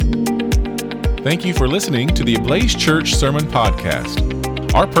Thank you for listening to the Ablaze Church Sermon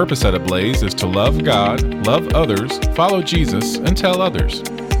Podcast. Our purpose at Ablaze is to love God, love others, follow Jesus, and tell others.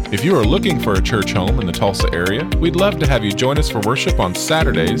 If you are looking for a church home in the Tulsa area, we'd love to have you join us for worship on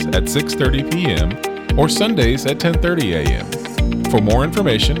Saturdays at 6:30 p.m. or Sundays at 10:30 a.m. For more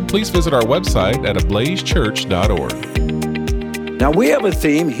information, please visit our website at ablazechurch.org. Now, we have a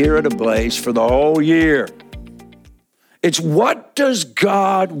theme here at Ablaze for the whole year. It's what does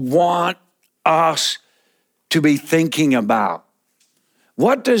God want us to be thinking about?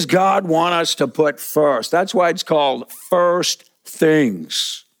 What does God want us to put first? That's why it's called First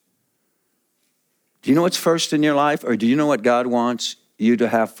Things. Do you know what's first in your life? Or do you know what God wants you to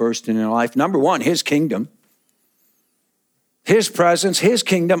have first in your life? Number one, His kingdom, His presence, His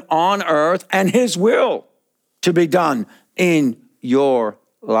kingdom on earth, and His will to be done in your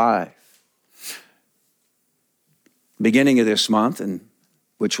life. Beginning of this month, and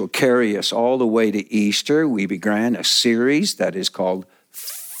which will carry us all the way to Easter, we began a series that is called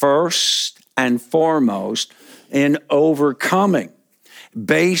First and Foremost in Overcoming,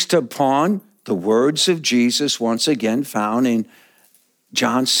 based upon the words of Jesus, once again found in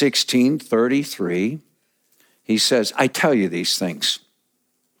John 16:33. He says, I tell you these things,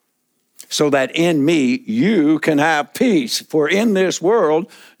 so that in me you can have peace. For in this world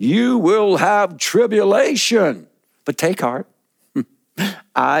you will have tribulation. But take heart.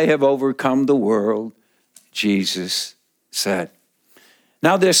 I have overcome the world, Jesus said.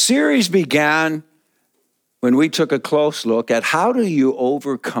 Now, this series began when we took a close look at how do you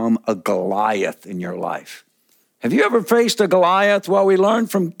overcome a Goliath in your life. Have you ever faced a Goliath? Well, we learned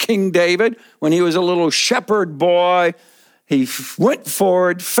from King David when he was a little shepherd boy. He went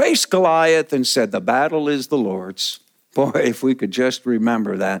forward, faced Goliath, and said, the battle is the Lord's. Boy, if we could just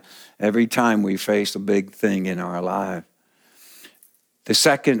remember that every time we face a big thing in our life. The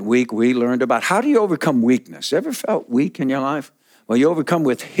second week, we learned about how do you overcome weakness. Ever felt weak in your life? Well, you overcome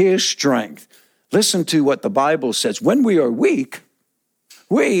with His strength. Listen to what the Bible says. When we are weak,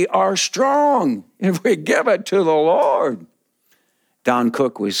 we are strong if we give it to the Lord. Don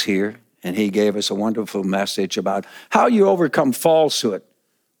Cook was here, and he gave us a wonderful message about how you overcome falsehood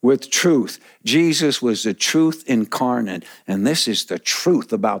with truth. Jesus was the truth incarnate, and this is the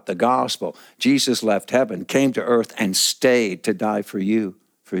truth about the gospel. Jesus left heaven, came to earth, and stayed to die for you,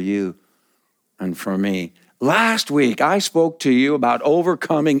 and for me. Last week, I spoke to you about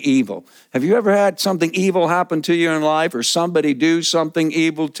overcoming evil. Have you ever had something evil happen to you in life, or somebody do something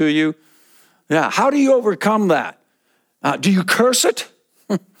evil to you? Yeah, how do you overcome that? Do you curse it?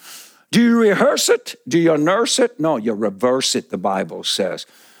 Do you rehearse it? Do you nurse it? No, you reverse it, the Bible says.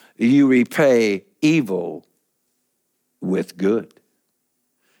 You repay evil with good.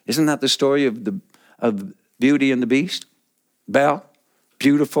 Isn't that the story of Beauty and the Beast? Belle,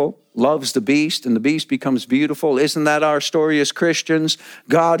 beautiful, loves the beast, and the beast becomes beautiful. Isn't that our story as Christians?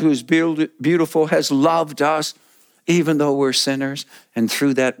 God, who's beautiful, has loved us, even though we're sinners, and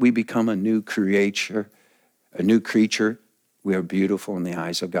through that we become a new creature. We are beautiful in the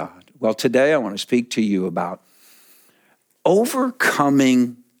eyes of God. Well, today I want to speak to you about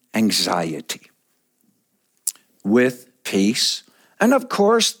overcoming anxiety with peace. And of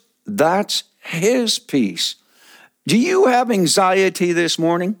course, that's His peace. Do you have anxiety this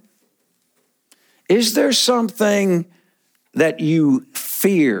morning? Is there something that you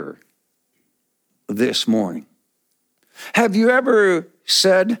fear this morning? Have you ever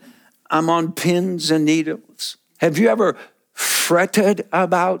said, I'm on pins and needles? Have you ever fretted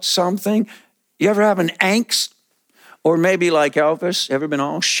about something? You ever have an angst? Or maybe like Elvis, ever been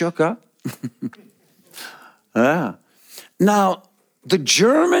all shook up? Now, the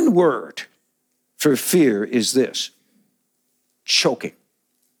German word for fear is this: choking.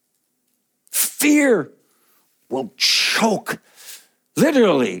 Fear will choke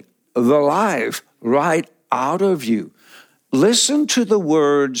literally the life right out of you. Listen to the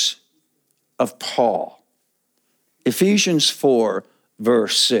words of Paul. Ephesians 4,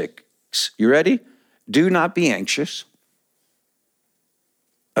 verse 6. You ready? Do not be anxious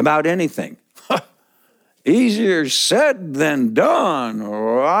about anything. Easier said than done,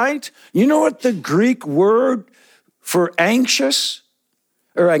 right? You know what the Greek word for anxious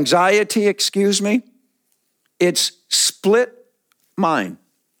or anxiety, it's split mind.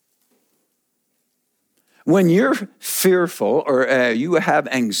 When you're fearful or you have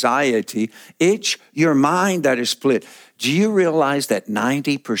anxiety, it's your mind that is split. Do you realize that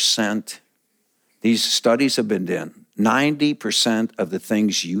 90%, these studies have been done, 90% of the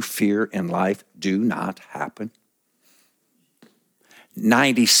things you fear in life do not happen?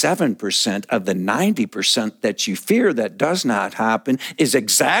 97% of the 90% that you fear that does not happen is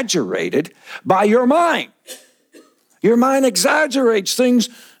exaggerated by your mind. Your mind exaggerates things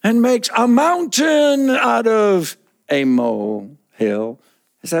and makes a mountain out of a molehill.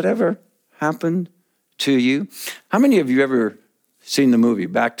 Has that ever happened to you? How many of you ever seen the movie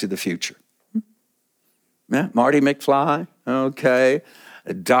Back to the Future? Yeah, Marty McFly, okay.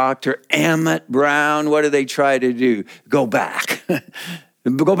 Dr. Emmett Brown, what do they try to do? Go back.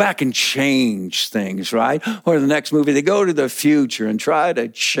 Go back and change things, right? Or the next movie, they go to the future and try to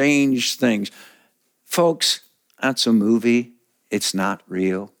change things. Folks, that's a movie. It's not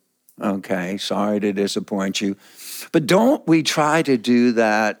real. Okay, sorry to disappoint you. But don't we try to do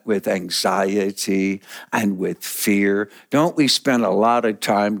that with anxiety and with fear? Don't we spend a lot of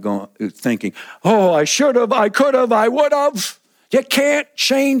time thinking, oh, I should have, I could have, I would have. You can't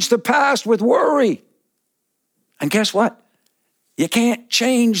change the past with worry. And guess what? You can't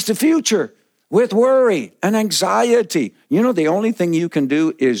change the future with worry and anxiety. You know, the only thing you can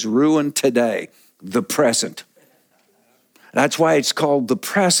do is ruin today, the present. That's why it's called the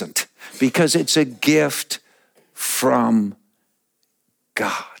present, because it's a gift from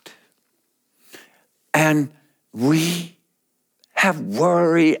God. And we have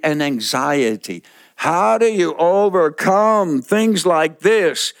worry and anxiety. How do you overcome things like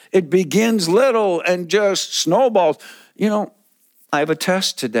this? It begins little and just snowballs. You know, I have a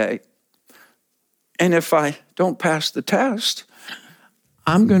test today. And if I don't pass the test,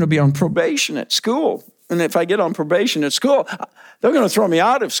 I'm going to be on probation at school. And if I get on probation at school, they're going to throw me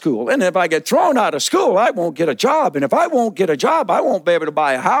out of school. And if I get thrown out of school, I won't get a job. And if I won't get a job, I won't be able to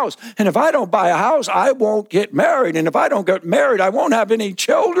buy a house. And if I don't buy a house, I won't get married. And if I don't get married, I won't have any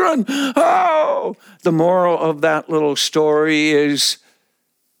children. Oh, the moral of that little story is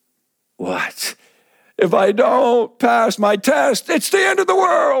what? If I don't pass my test, it's the end of the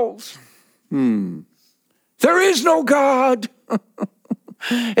world. There is no God.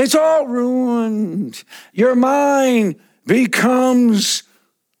 It's all ruined. Your mind becomes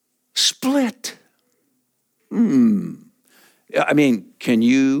split. I mean, can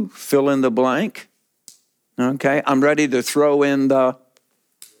you fill in the blank? Okay, I'm ready to throw in the,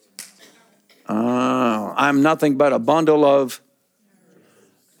 I'm nothing but a bundle of,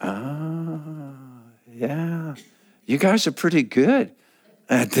 yeah. You guys are pretty good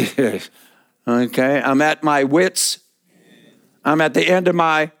at this. Okay, I'm at my wits. I'm at the end of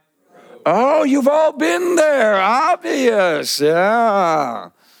my, oh, you've all been there, obvious,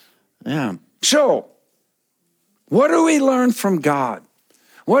 yeah. So, what do we learn from God?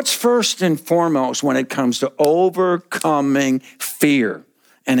 What's first and foremost when it comes to overcoming fear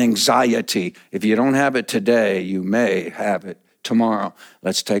and anxiety? If you don't have it today, you may have it tomorrow.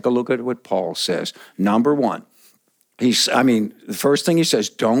 Let's take a look at what Paul says. Number one, the first thing he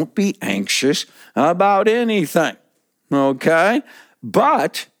says, don't be anxious about anything. Okay?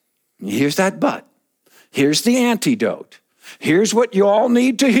 But, here's that but. Here's the antidote. Here's what you all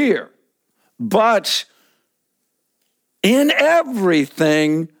need to hear. But in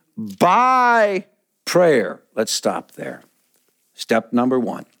everything by prayer. Let's stop there. Step number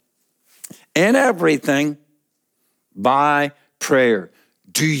one. In everything by prayer.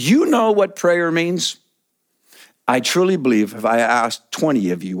 Do you know what prayer means? I truly believe if I asked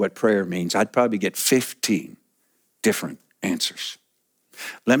 20 of you what prayer means, I'd probably get 15 different answers.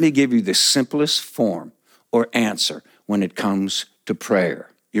 Let me give you the simplest form or answer when it comes to prayer.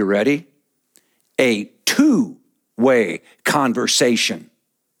 You ready? A two-way conversation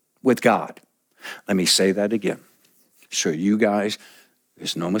with God. Let me say that again. So you guys,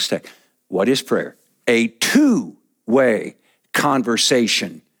 there's no mistake. What is prayer? A two-way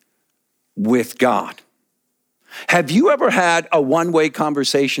conversation with God. Have you ever had a one-way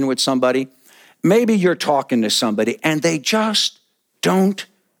conversation with somebody? Maybe you're talking to somebody and they just don't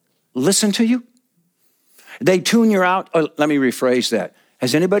listen to you. They tune you out. Oh, let me rephrase that.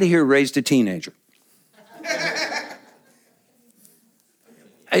 Has anybody here raised a teenager?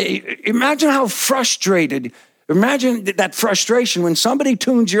 Imagine how frustrated, imagine that frustration when somebody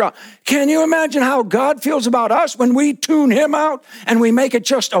tunes you out. Can you imagine how God feels about us when we tune him out and we make it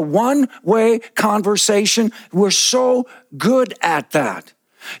just a one-way conversation? We're so good at that.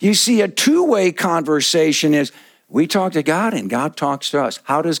 You see, a two-way conversation is we talk to God and God talks to us.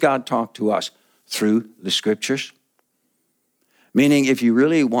 How does God talk to us? Through the scriptures. Meaning, if you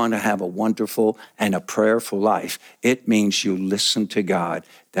really want to have a wonderful and a prayerful life, it means you listen to God.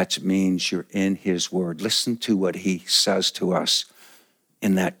 That means you're in his word. Listen to what he says to us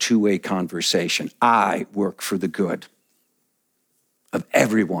in that two-way conversation. I work for the good. of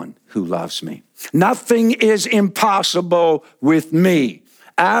everyone who loves me. Nothing is impossible with me.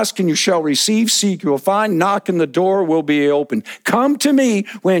 Ask and you shall receive, seek you will find, knock and the door will be opened. Come to me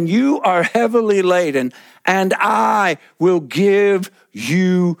when you are heavily laden, and I will give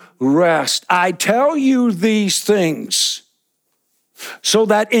you rest. I tell you these things so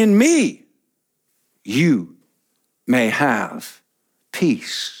that in me you may have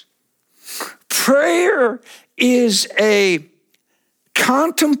peace. Prayer is a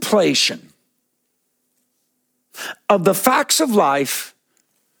contemplation of the facts of life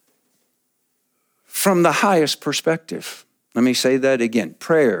from the highest perspective. Let me say that again.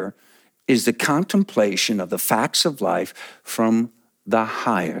 Prayer is the contemplation of the facts of life from the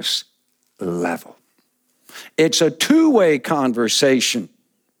highest level. It's a two-way conversation.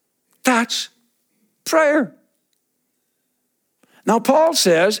 That's prayer. Now, Paul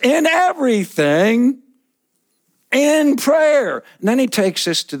says, in everything, in prayer. And then he takes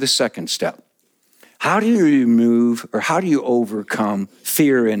us to the second step. How do you remove or how do you overcome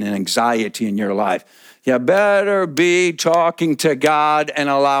fear and anxiety in your life? You better be talking to God and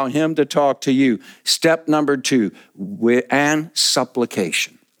allow him to talk to you. Step number 2, and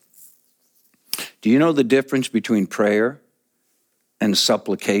supplication. Do you know the difference between prayer and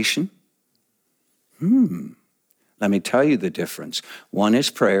supplication? Let me tell you the difference. One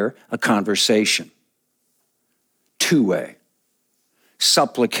is prayer, a conversation. Two-way.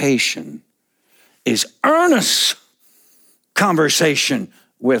 Supplication is earnest conversation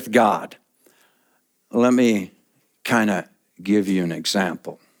with God. Let me kind of give you an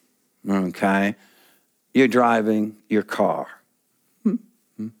example, okay? You're driving your car,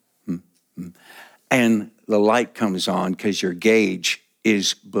 and the light comes on because your gauge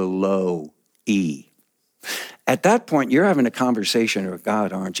is below E. At that point, you're having a conversation with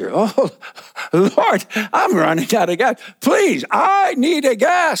God, aren't you? Oh, Lord, I'm running out of gas. Please, I need a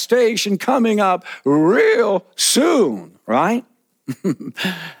gas station coming up real soon, right?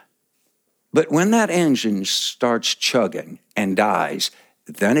 But when that engine starts chugging and dies,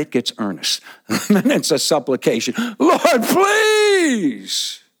 then it gets earnest. Then it's a supplication. Lord,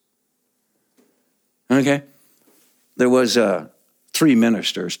 please. Okay? There was 3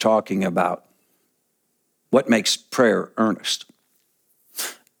 ministers talking about what makes prayer earnest.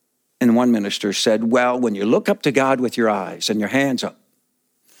 And one minister said, well, when you look up to God with your eyes and your hands up.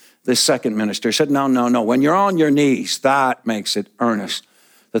 The second minister said, no. When you're on your knees, that makes it earnest.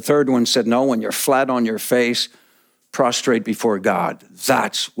 The third one said, no, when you're flat on your face, prostrate before God,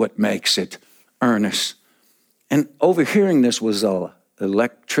 that's what makes it earnest. And overhearing this was an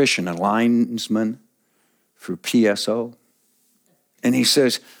electrician, a linesman for PSO. And he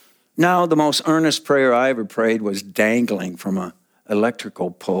says, now the most earnest prayer I ever prayed was dangling from an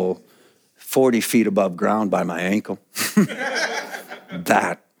electrical pole 40 feet above ground by my ankle.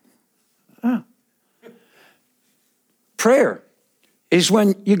 That. Oh. Prayer is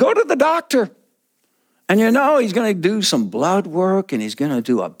when you go to the doctor and you know he's going to do some blood work and he's going to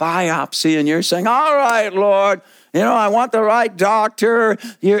do a biopsy and you're saying, all right, Lord, I want the right doctor.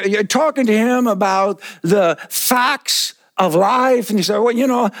 You're talking to him about the facts of life. And you say,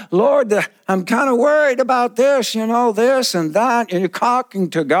 well, Lord, I'm kind of worried about this, this and that. And you're talking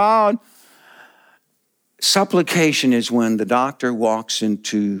to God. Supplication is when the doctor walks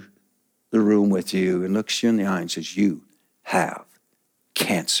into the room with you and looks you in the eye and says, you have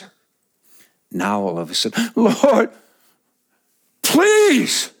cancer. Now all of a sudden, Lord,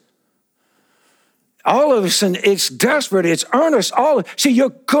 please. All of a sudden, it's desperate, it's earnest. See, you're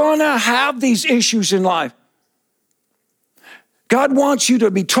gonna have these issues in life. God wants you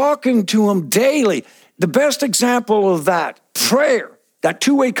to be talking to him daily. The best example of that, prayer, that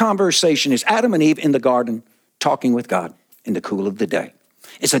two-way conversation is Adam and Eve in the garden talking with God in the cool of the day.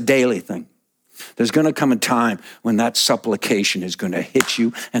 It's a daily thing. There's going to come a time when that supplication is going to hit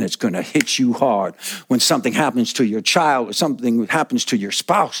you, and it's going to hit you hard. When something happens to your child or something happens to your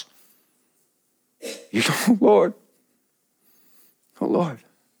spouse, you go, oh Lord.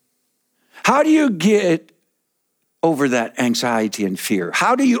 How do you get over that anxiety and fear?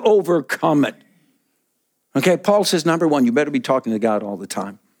 How do you overcome it? Okay, Paul says, number 1, you better be talking to God all the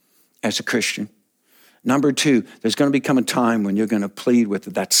time as a Christian. Number 2, there's going to become a time when you're going to plead with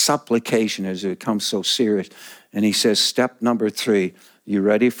it. That supplication as it becomes so serious. And he says, step number 3, you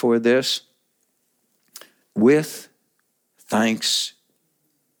ready for this? With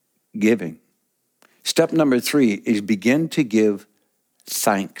thanksgiving. Step number 3 is begin to give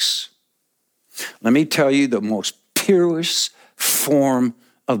thanks. Let me tell you the most purest form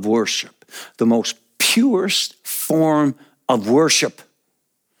of worship. The most purest form of worship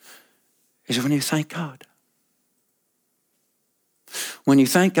is when you thank God. when you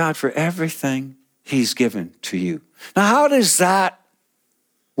thank God for everything he's given to you. Now, how does that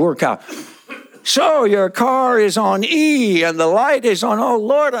work out? So your car is on E and the light is on, oh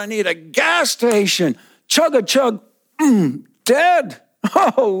Lord, I need a gas station. Chug-a-chug, dead.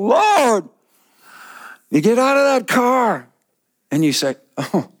 Oh Lord. You get out of that car and you say,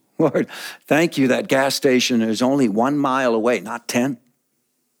 oh Lord, thank you. That gas station is only 1 mile away, not 10.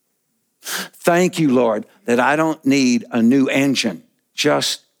 Thank you, Lord, that I don't need a new engine,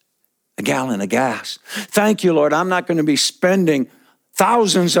 just a gallon of gas. Thank you, Lord, I'm not going to be spending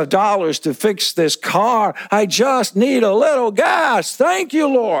thousands of dollars to fix this car. I just need a little gas. Thank you,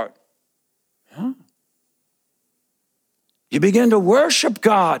 Lord. Huh? You begin to worship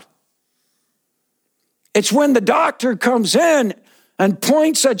God. It's when the doctor comes in and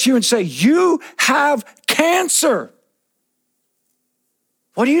points at you and say, you have cancer.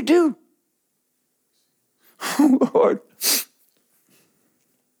 What do? Oh, Lord,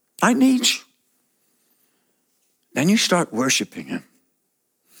 I need you. Then you start worshiping him.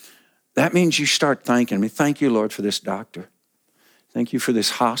 That means you start thanking me. Thank you, Lord, for this doctor. Thank you for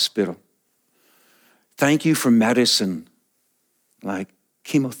this hospital. Thank you for medicine like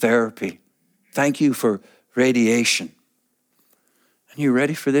chemotherapy. Thank you for radiation. And you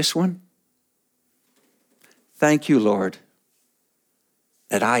ready for this one? Thank you, Lord,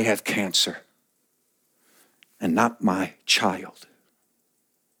 that I have cancer and not my child,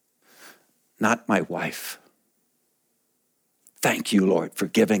 not my wife. Thank you, Lord, for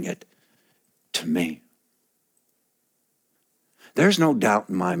giving it to me. There's no doubt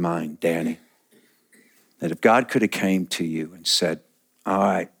in my mind, Danny, that if God could have came to you and said, all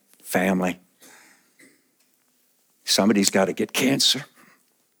right, family, somebody's got to get cancer.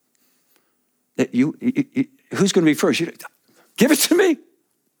 That who's going to be first? Give it to me.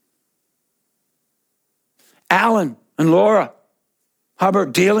 Alan and Laura, how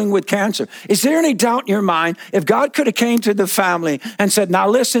about dealing with cancer? Is there any doubt in your mind if God could have came to the family and said, now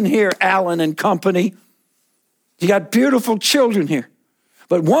listen here, Alan and company, you got beautiful children here,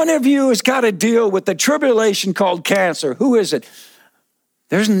 but one of you has got to deal with the tribulation called cancer. Who is it?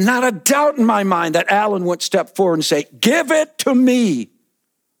 There's not a doubt in my mind that Alan would step forward and say, give it to me.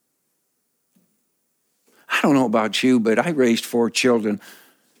 I don't know about you, but I raised 4 children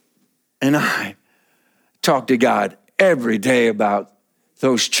and I talked to God every day about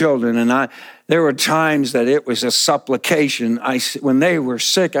those children. And there were times that it was a supplication. When they were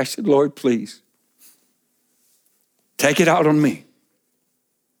sick, I said, Lord, please, take it out on me.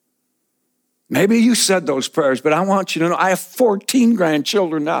 Maybe you said those prayers, but I want you to know I have 14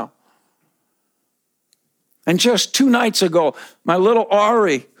 grandchildren now. And just 2 nights ago, my little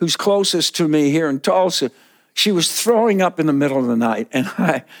Ari, who's closest to me here in Tulsa, she was throwing up in the middle of the night. And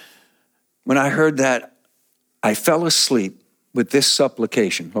when I heard that, I fell asleep with this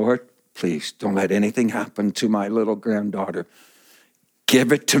supplication. Lord, please don't let anything happen to my little granddaughter.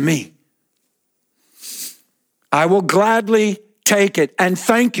 Give it to me. I will gladly take it and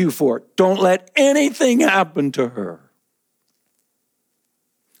thank you for it. Don't let anything happen to her.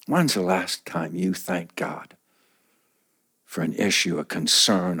 When's the last time you thanked God for an issue, a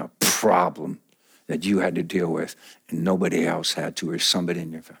concern, a problem that you had to deal with and nobody else had to, or somebody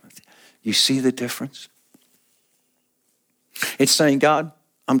in your family? You see the difference? It's saying, God,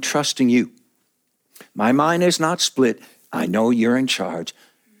 I'm trusting you. My mind is not split. I know you're in charge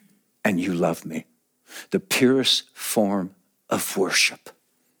and you love me. The purest form of worship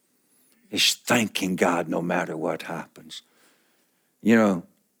is thanking God no matter what happens. You know,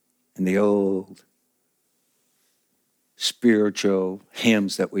 in the old spiritual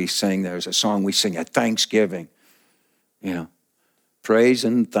hymns that we sing, there's a song we sing at Thanksgiving, you know, praise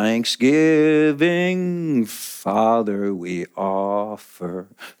and thanksgiving, Father, we offer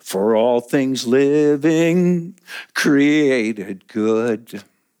for all things living, created good,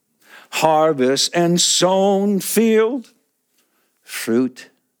 harvest and sown field,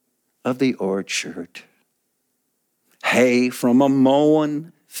 fruit of the orchard, hay from a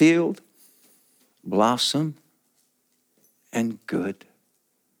mown field, blossom and good.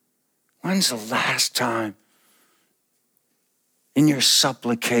 When's the last time in your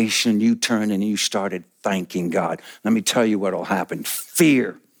supplication you turned and you started thanking God? Let me tell you what will happen.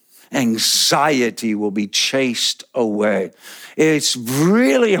 Fear, anxiety will be chased away. It's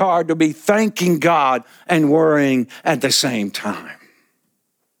really hard to be thanking God and worrying at the same time.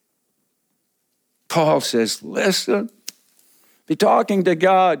 Paul says, listen, be talking to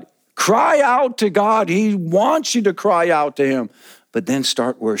God. Cry out to God. He wants you to cry out to him. But then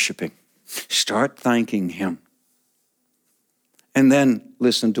start worshiping. Start thanking him. And then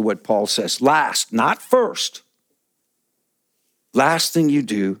listen to what Paul says. Last, not first. last thing you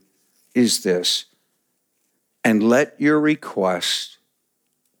do is this, and let your request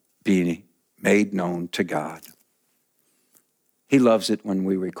be made known to God. He loves it when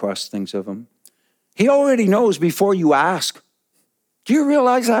we request things of him. He already knows before you ask. Do you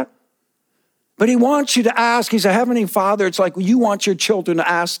realize that? But he wants you to ask. He's a heavenly Father. It's like you want your children to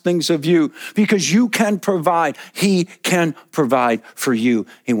ask things of you because you can provide. He can provide for you.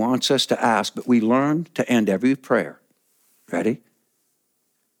 He wants us to ask, but we learn to end every prayer. Ready?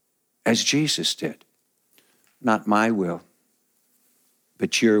 As Jesus did. Not my will,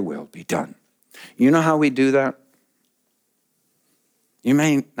 but your will be done. You know how we do that? You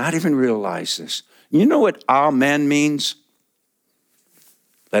may not even realize this. You know what amen means?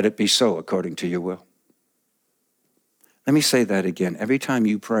 Let it be so according to your will. Let me say that again. Every time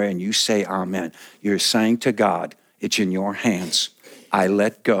you pray and you say amen, you're saying to God, it's in your hands. I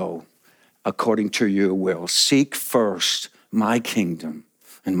let go according to your will. Seek first my kingdom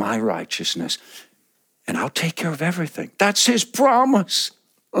and my righteousness, and I'll take care of everything. That's his promise.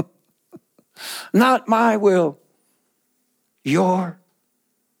 Not my will. Your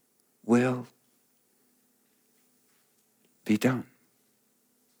will be done.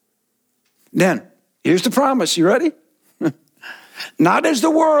 Then, here's the promise. You ready? Not as the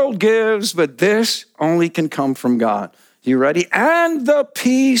world gives, but this only can come from God. You ready? And the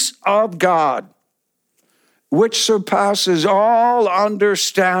peace of God, which surpasses all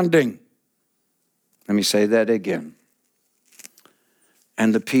understanding. Let me say that again.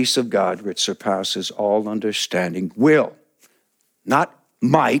 And the peace of God, which surpasses all understanding, will, not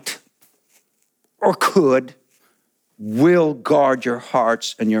might or could, will guard your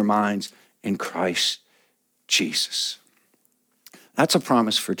hearts and your minds in Christ Jesus. That's a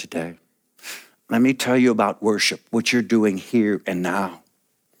promise for today. Let me tell you about worship, what you're doing here and now.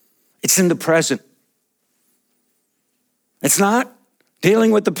 It's in the present. It's not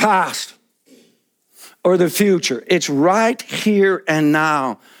dealing with the past or the future. It's right here and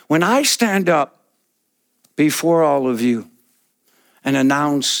now. When I stand up before all of you and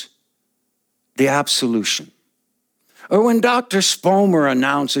announce the absolution, or when Dr. Spomer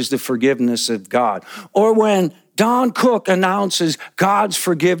announces the forgiveness of God, or when Don Cook announces God's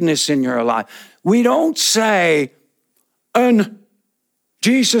forgiveness in your life, we don't say, and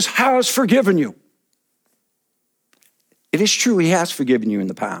Jesus has forgiven you. It is true, he has forgiven you in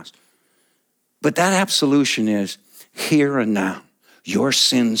the past. But that absolution is here and now. Your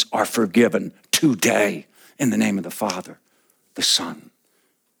sins are forgiven today in the name of the Father, the Son,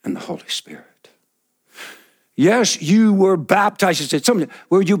 and the Holy Spirit. Yes, you were baptized. I said, somebody,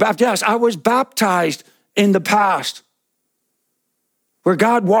 were you baptized? I was baptized in the past, where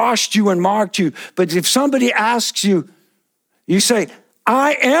God washed you and marked you. But if somebody asks you, you say,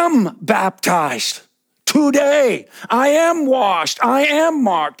 I am baptized today. I am washed. I am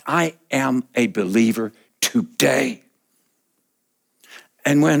marked. I am a believer today.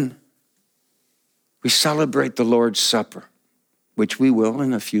 And when we celebrate the Lord's Supper, which we will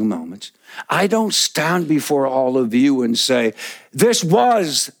in a few moments, I don't stand before all of you and say, this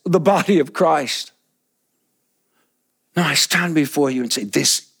was the body of Christ. No, I stand before you and say,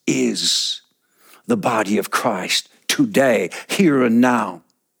 this is the body of Christ today, here and now.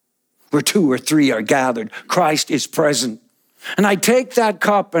 Where two or three are gathered, Christ is present. And I take that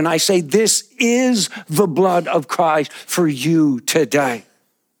cup and I say, this is the blood of Christ for you today.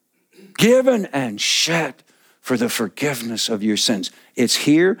 Given and shed for the forgiveness of your sins. It's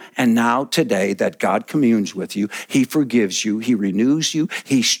here and now today that God communes with you. He forgives you. He renews you.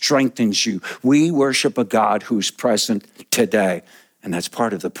 He strengthens you. We worship a God who's present today. And that's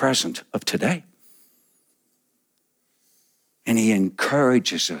part of the present of today. And he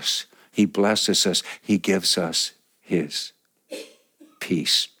encourages us. He blesses us. He gives us his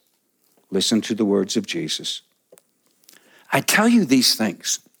peace. Listen to the words of Jesus. I tell you these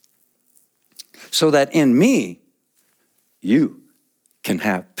things so that in me, you can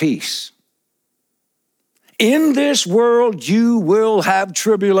have peace. In this world, you will have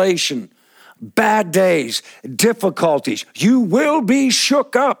tribulation, bad days, difficulties. You will be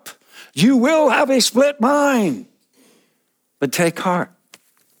shook up. You will have a split mind. But take heart.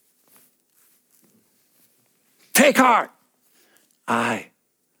 Take heart. I,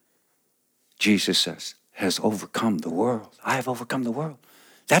 Jesus says, has overcome the world. I have overcome the world.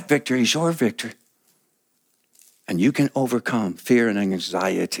 That victory is your victory. And you can overcome fear and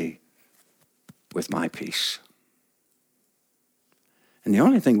anxiety with my peace. And the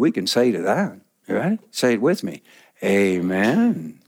only thing we can say to that, you ready? Say it with me. Amen.